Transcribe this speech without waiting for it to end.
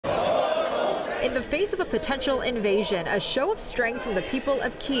In the face of a potential invasion, a show of strength from the people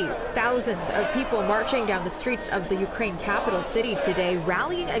of Kyiv, thousands of people marching down the streets of the Ukraine capital city today,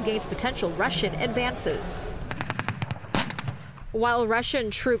 rallying against potential Russian advances. While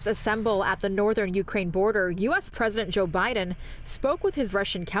Russian troops assemble at the northern Ukraine border, U.S. President Joe Biden spoke with his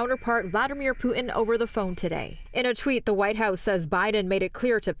Russian counterpart Vladimir Putin over the phone today. In a tweet, the White House says Biden made it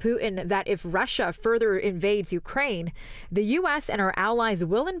clear to Putin that if Russia further invades Ukraine, the U.S. and our allies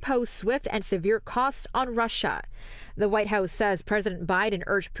will impose swift and severe costs on Russia. The White House says President Biden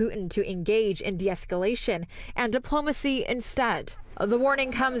urged Putin to engage in de-escalation and diplomacy instead. The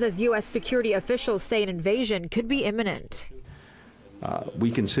warning comes as U.S. security officials say an invasion could be imminent. We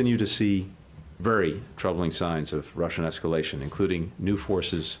continue to see very troubling signs of Russian escalation, including new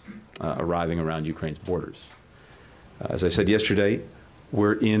forces arriving around Ukraine's borders. As I said yesterday,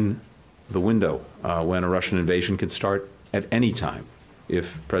 we're in the window when a Russian invasion can start at any time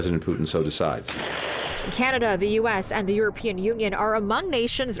if President Putin so decides. Canada, the U.S., and the European Union are among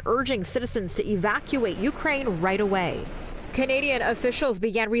nations urging citizens to evacuate Ukraine right away. Canadian officials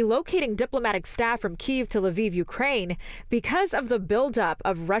began relocating diplomatic staff from Kyiv to Lviv, Ukraine, because of the buildup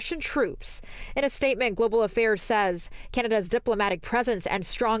of Russian troops. In a statement, Global Affairs says Canada's diplomatic presence and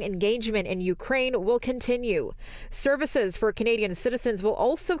strong engagement in Ukraine will continue. Services for Canadian citizens will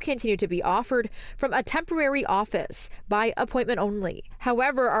also continue to be offered from a temporary office by appointment only.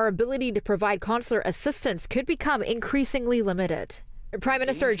 However, our ability to provide consular assistance could become increasingly limited. Prime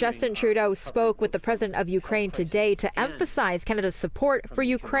Minister Justin Trudeau spoke with the President of Ukraine today to emphasize Canada's support for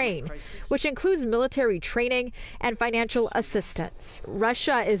Ukraine, which includes military training and financial assistance.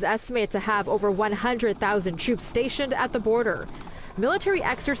 Russia is estimated to have over 100,000 troops stationed at the border. Military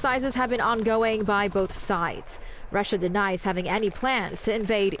exercises have been ongoing by both sides. Russia denies having any plans to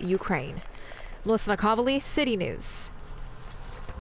invade Ukraine. Melissa Nakhavoly, City News.